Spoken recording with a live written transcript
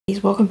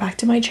Welcome back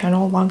to my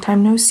channel. Long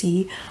time no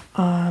see.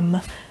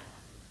 I'm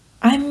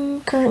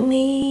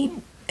currently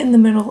in the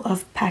middle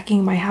of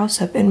packing my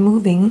house up and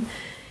moving.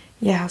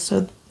 Yeah,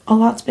 so a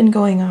lot's been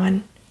going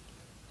on.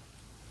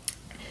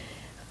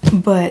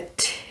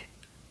 But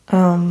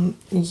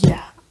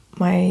yeah,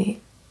 my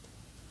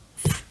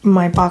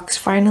box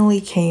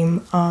finally came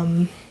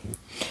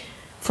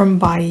from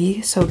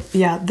buyee. So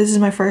yeah, this is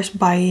my first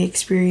buyee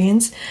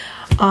experience.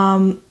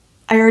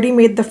 I already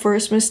made the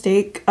first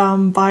mistake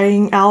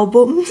buying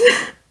albums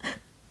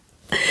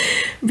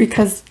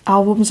because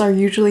albums are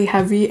usually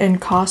heavy and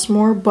cost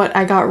more, but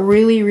I got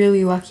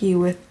really lucky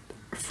with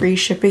free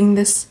shipping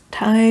this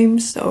time,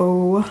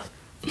 so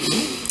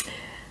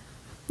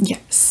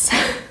yes.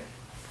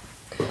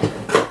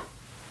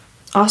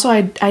 Also,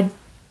 I'm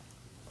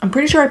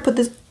pretty sure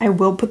I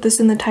will put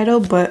this in the title,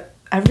 but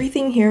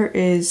everything here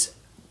is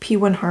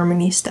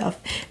p1harmony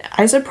stuff.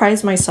 I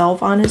surprised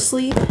myself,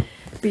 honestly,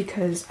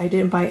 because I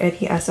didn't buy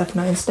any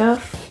SF9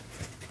 stuff.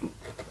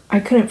 I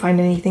couldn't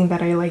find anything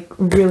that I like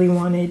really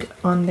wanted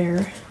on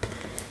there.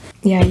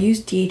 Yeah, I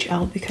used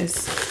DHL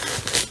because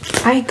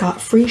I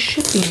got free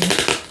shipping,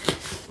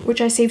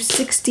 which I saved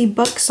 60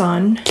 bucks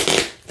on,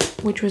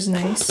 which was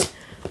nice.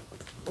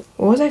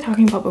 What was I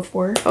talking about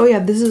before? Oh yeah,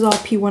 this is all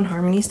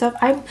p1harmony stuff.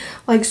 I'm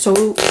like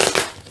so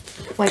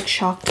like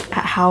shocked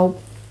at how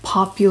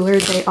popular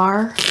they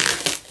are,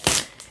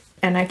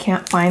 and I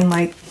can't find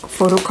like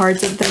photo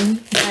cards of them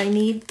that I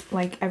need.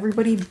 Like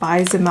everybody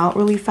buys them out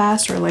really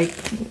fast, or like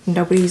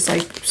nobody's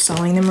like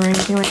selling them or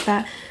anything like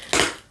that.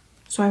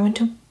 So I went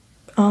to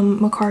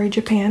Mercari,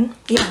 Japan.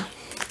 Yeah.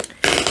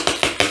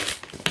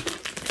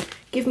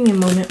 Give me a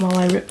moment while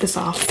I rip this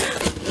off.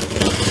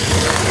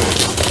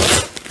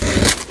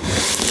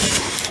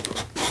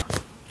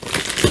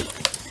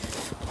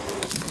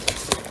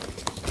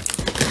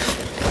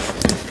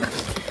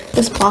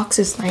 This box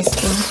is nice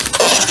too.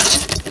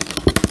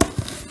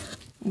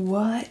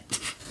 What?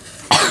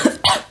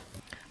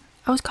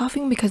 I was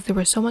coughing because there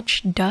was so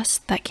much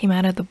dust that came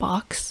out of the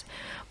box.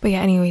 But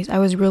yeah, anyways, I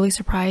was really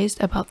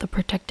surprised about the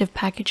protective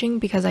packaging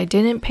because I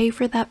didn't pay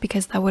for that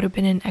because that would have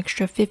been an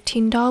extra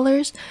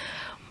 $15.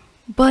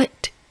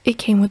 But it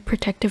came with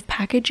protective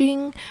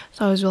packaging,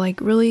 so I was like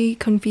really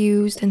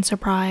confused and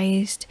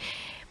surprised.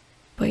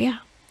 But yeah,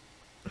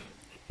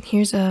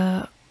 here's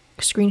a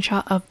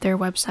screenshot of their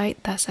website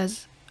that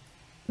says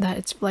that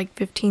it's like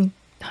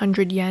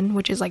 1,500 yen,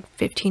 which is like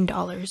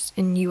 $15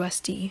 in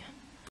USD.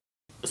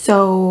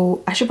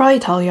 So I should probably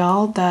tell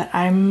y'all that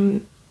I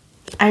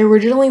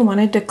originally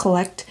wanted to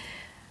collect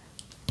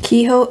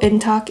Kiho,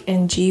 Intak,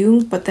 and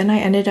Jiyoung, but then I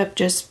ended up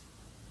just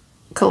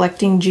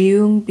collecting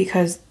Jiyoung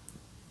because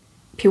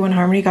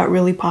p1harmony got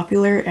really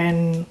popular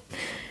and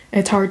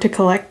it's hard to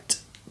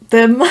collect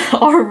them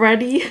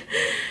already.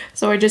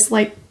 So I just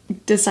like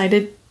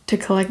decided to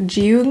collect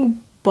Jiyoung,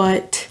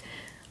 but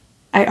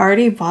I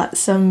already bought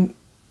some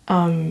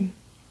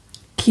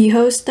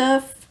Kiho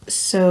stuff,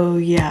 so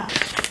yeah.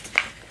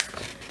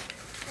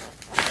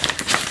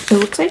 It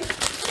looks like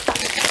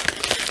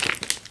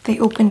they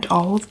opened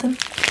all of them,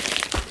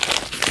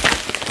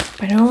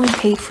 but I only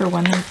paid for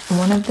one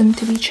of them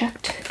to be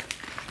checked.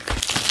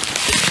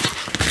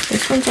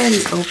 This one's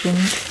already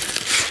opened,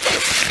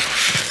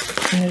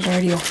 and there's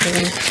already a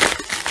hole.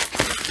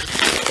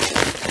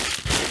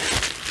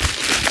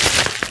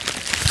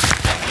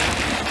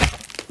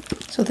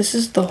 So this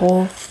is the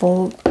whole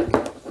full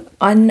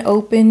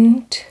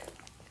unopened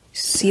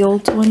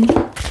sealed one.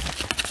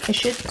 It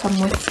should come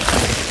with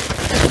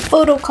a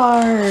photo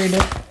card.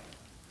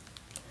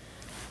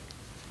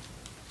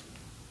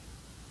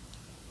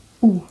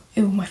 Ooh,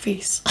 ew, my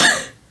face.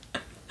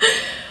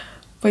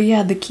 But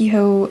yeah, the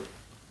Kiho,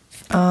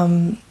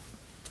 I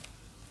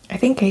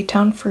think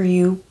A-Town for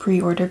You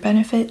pre-order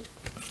benefit.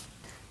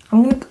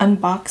 I'm gonna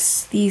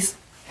unbox these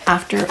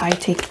after I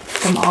take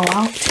them all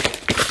out.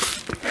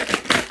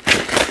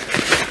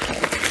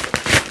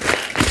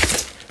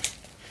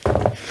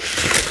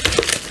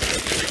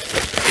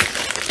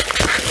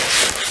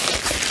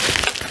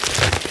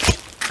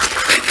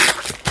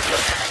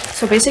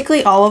 So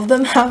basically all of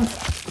them have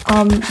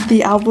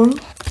the album.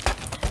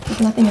 There's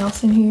nothing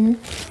else in here.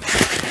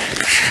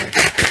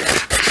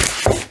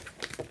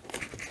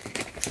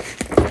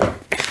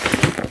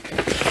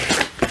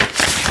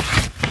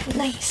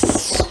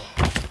 Nice.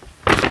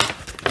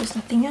 There's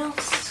nothing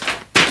else.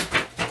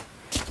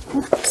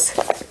 Oops.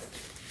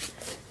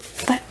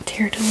 That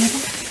teared a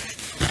little.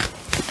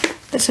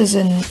 This is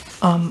an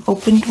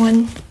opened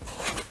one.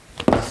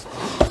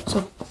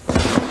 So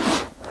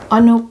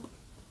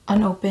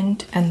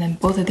unopened, and then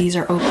both of these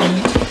are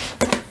opened.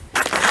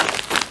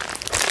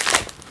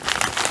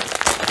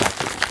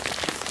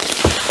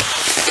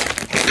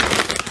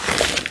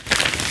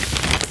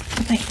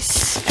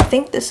 Nice. I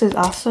think this is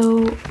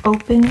also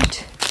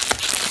opened.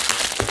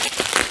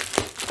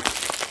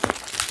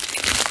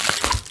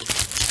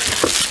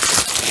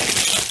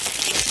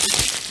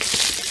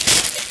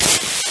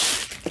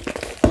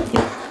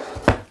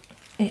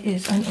 It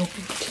is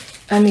unopened.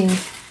 I mean,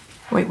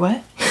 wait,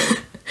 what?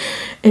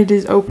 It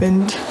is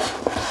opened.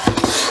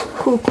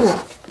 Cool, cool.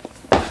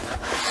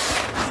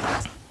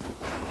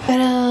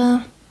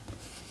 Ta-da!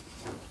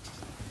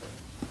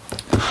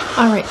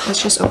 Alright,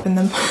 let's just open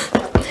them.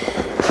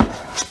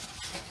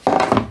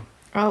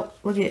 Oh,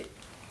 look at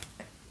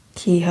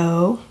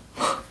Kehoe.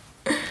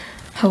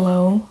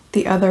 Hello,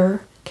 the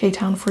other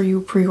K-Town for You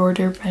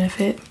pre-order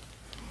benefit.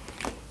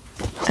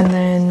 And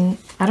then,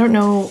 I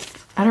don't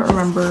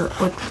remember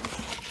what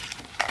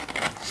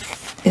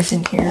is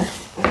in here.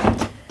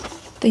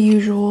 The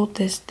usual,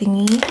 this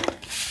thingy,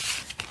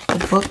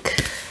 the book,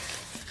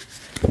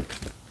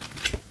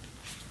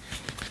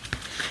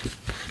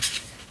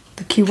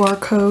 the QR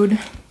code,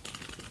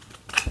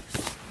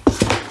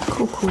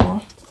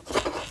 cool.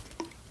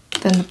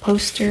 Then the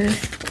poster,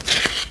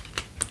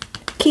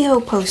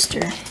 Kehoe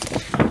poster.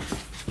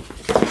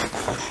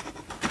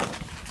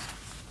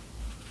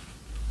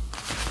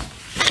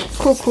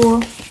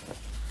 Cool.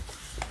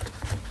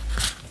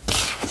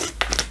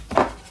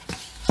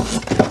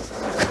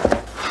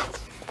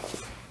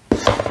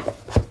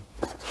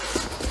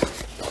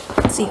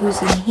 Let's see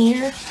who's in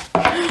here.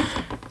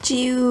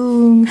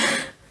 June.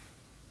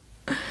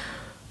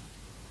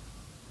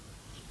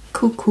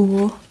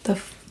 Cool. The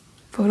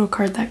photo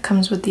card that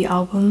comes with the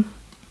album.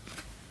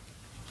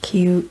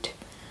 Cute.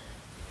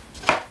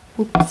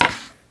 Oops.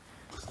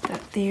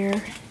 That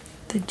there.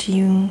 The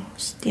June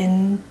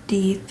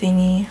standee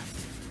thingy.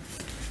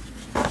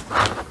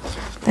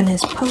 Then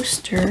his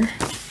poster.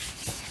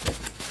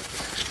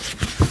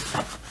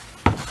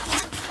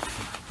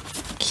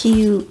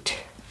 Cute.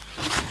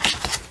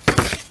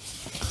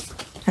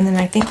 And then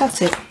I think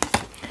that's it.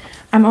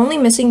 I'm only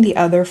missing the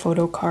other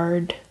photo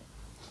card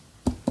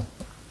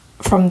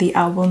from the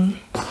album,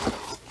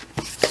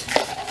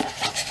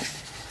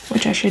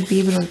 which I should be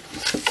able to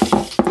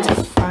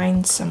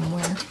find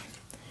somewhere.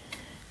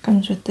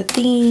 Comes with the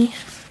thingy.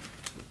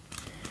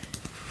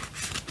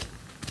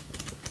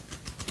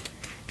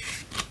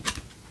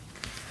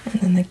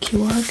 And then the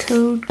QR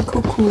code.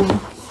 Cool.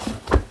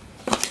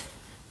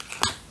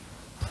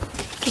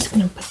 Just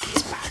gonna put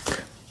these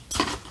back.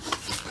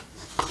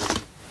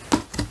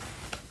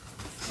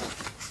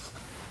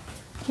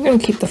 I'm gonna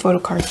keep the photo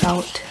cards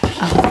out.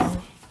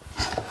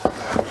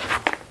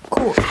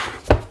 Cool.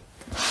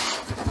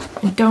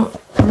 I don't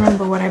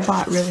remember what I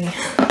bought really.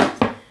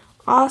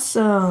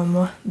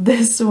 Awesome.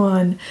 This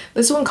one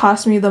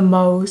cost me the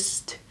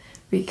most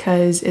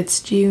because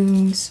it's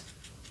June's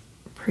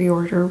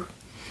pre-order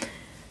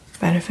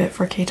benefit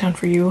for K-Town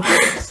for You.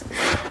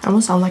 I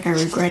almost sound like I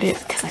regret it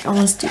because I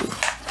almost do.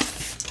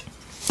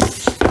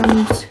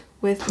 Comes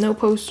with no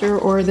poster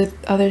or the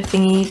other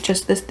thingy,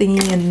 just this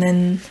thingy and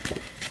then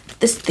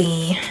this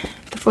thingy,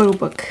 the photo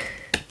book.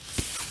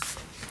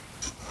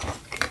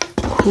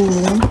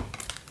 Cool.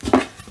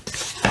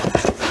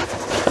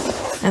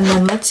 And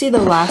then let's see the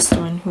last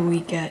one, who we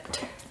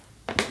get.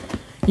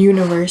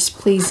 Universe,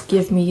 please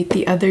give me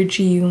the other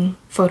June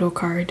photo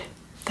card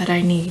that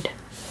I need.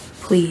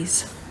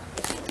 Please.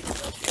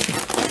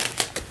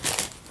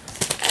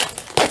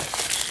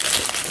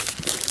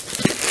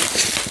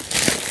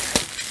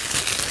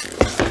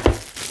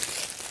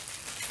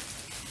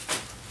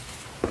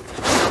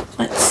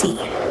 Let's see.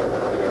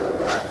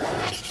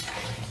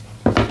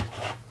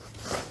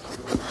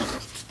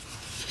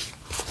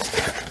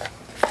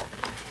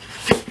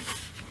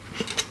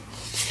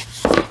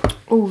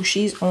 Oh,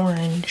 she's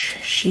orange.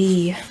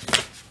 She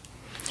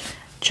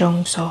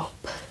Jongseop.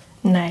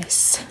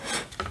 Nice.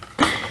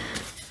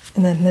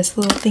 And then this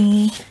little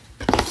thingy.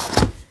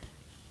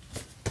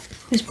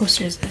 Whose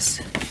poster is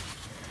this?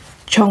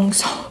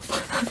 Jongseop.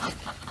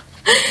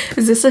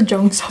 Is this a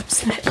Jongseop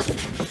set?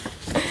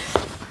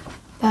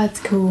 That's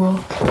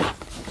cool.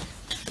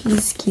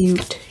 He's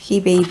cute.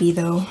 He baby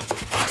though.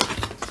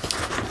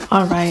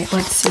 Alright,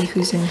 let's see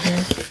who's in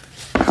here.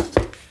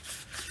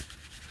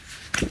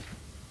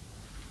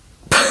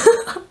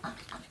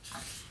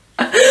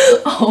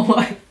 Oh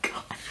my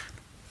god.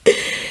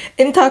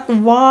 Intak,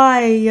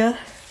 why?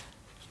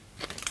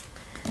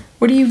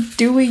 What are you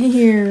doing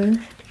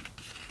here?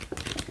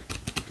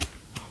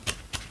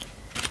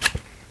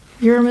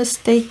 You're a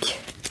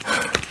mistake.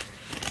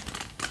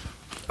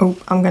 Oh,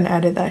 I'm gonna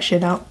edit that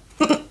shit out.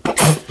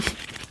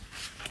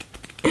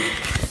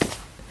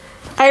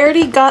 I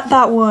already got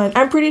that one.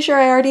 I'm pretty sure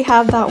I already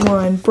have that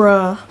one,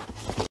 bruh.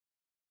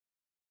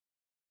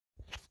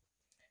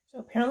 So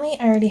apparently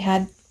I already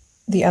had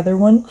the other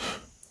one.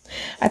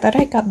 I thought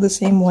I got the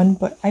same one,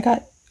 but I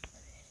got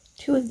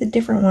two of the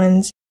different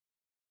ones.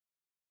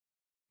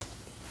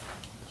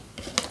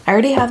 I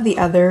already have the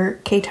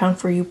other K-Town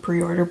for You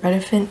pre-order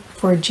benefit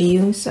for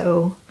GU,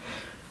 so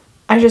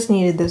I just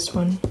needed this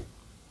one.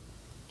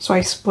 So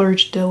I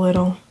splurged a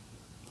little.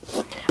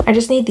 I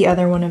just need the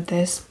other one of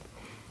this.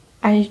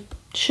 I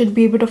should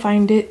be able to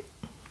find it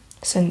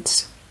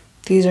since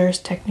these are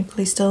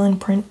technically still in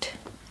print.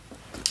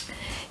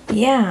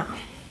 Yeah,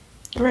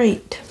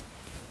 great.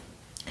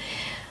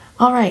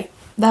 Alright,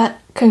 that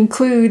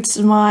concludes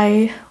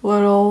my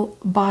little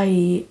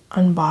buyee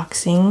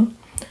unboxing.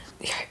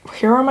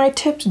 Here are my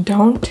tips.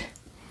 Don't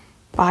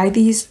buy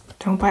these.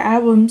 Don't buy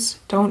albums.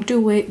 Don't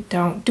do it.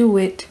 Don't do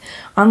it.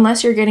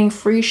 Unless you're getting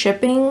free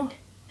shipping,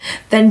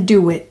 then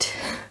do it.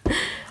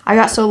 I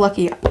got so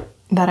lucky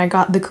that I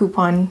got the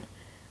coupon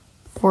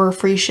for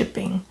free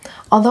shipping.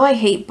 Although I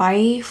hate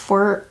buyee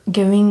for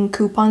giving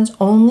coupons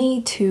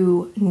only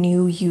to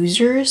new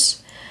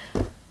users,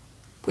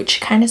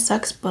 which kind of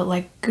sucks, but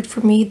like good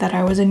for me that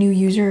I was a new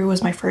user. It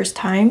was my first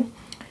time,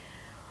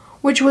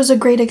 which was a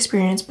great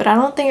experience, but I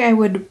don't think I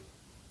would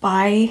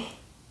buy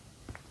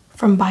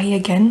from buyee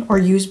again or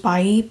use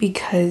buyee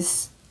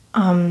because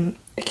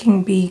it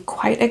can be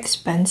quite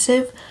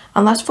expensive.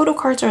 Unless photo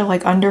cards are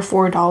like under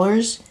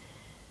 $4,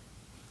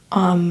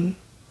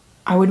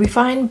 I would be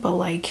fine, but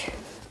like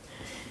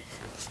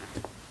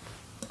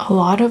a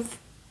lot of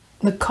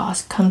the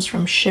cost comes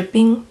from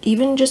shipping.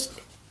 Even just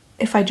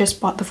if I just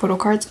bought the photo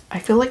cards, I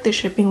feel like the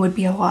shipping would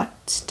be a lot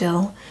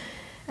still.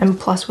 And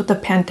plus with the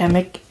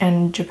pandemic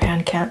and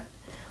Japan can't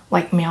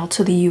like mail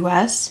to the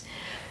US,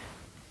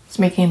 it's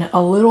making it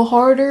a little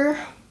harder.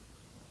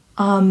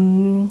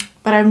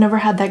 But I've never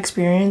had that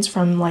experience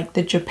from like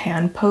the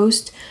Japan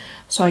post,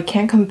 so I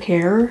can't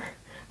compare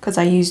because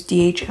I use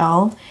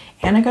DHL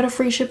and I got a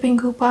free shipping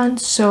coupon,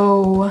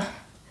 so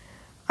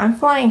I'm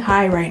flying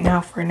high right now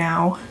for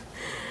now.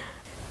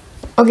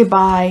 Okay,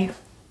 bye.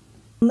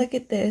 Look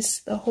at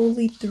this, the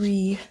holy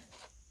three.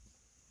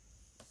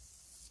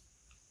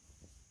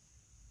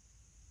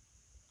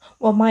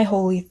 Well, my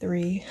holy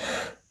three.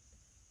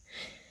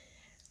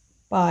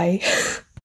 Bye.